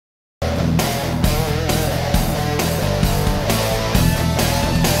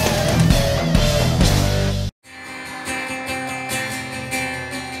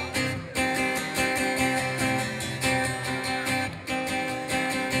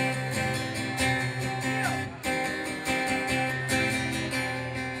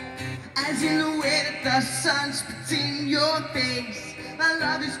sun spits in your face. My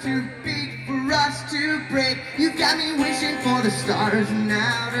love is too big for us to break. You've got me wishing for the stars in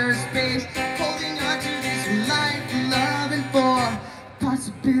outer space, holding on to this life, loving for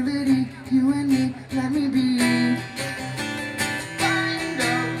possibility. You and me, let me be. Find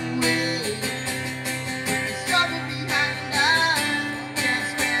a way. Put the struggle behind us. Can't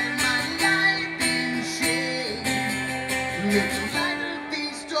spend my life in shame. Make the light of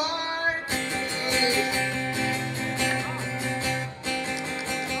these dark days.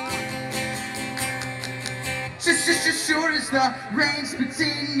 Just sure as the rain spits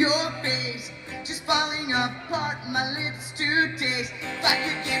in your face, just falling apart, my lips to taste. If I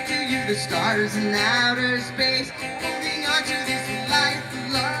could give to you the stars in outer space, holding on to this life,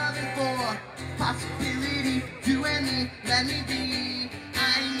 loving for possibility. You and me, let me be.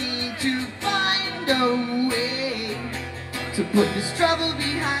 I need to find a way to put this trouble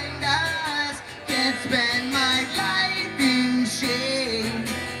behind us. Can't spend my life in shame,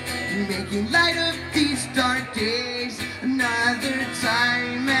 making light of these dark days. Another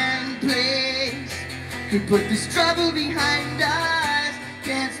time and place could put this trouble behind us.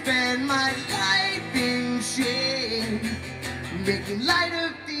 Can't spend my life in shame, making light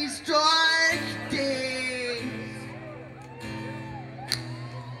of these dark days.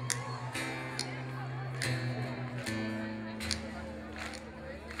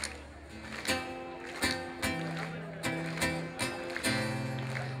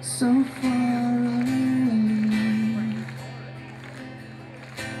 So far away,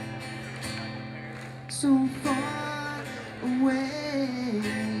 so far away.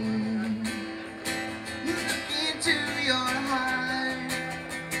 Look into your heart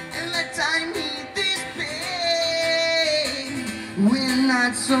and let time heal this pain. We're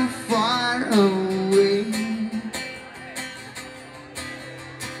not so far away.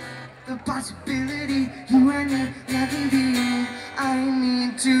 The possibility, you and me, let me be. I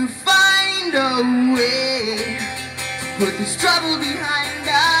need to find a way to put this trouble behind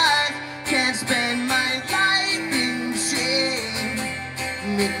us. Can't spend my life in shame,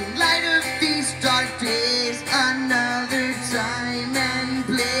 making light of these dark days. Another time and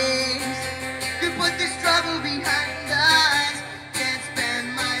place could put this trouble behind us. Can't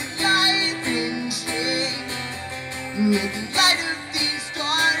spend my life in shame, making light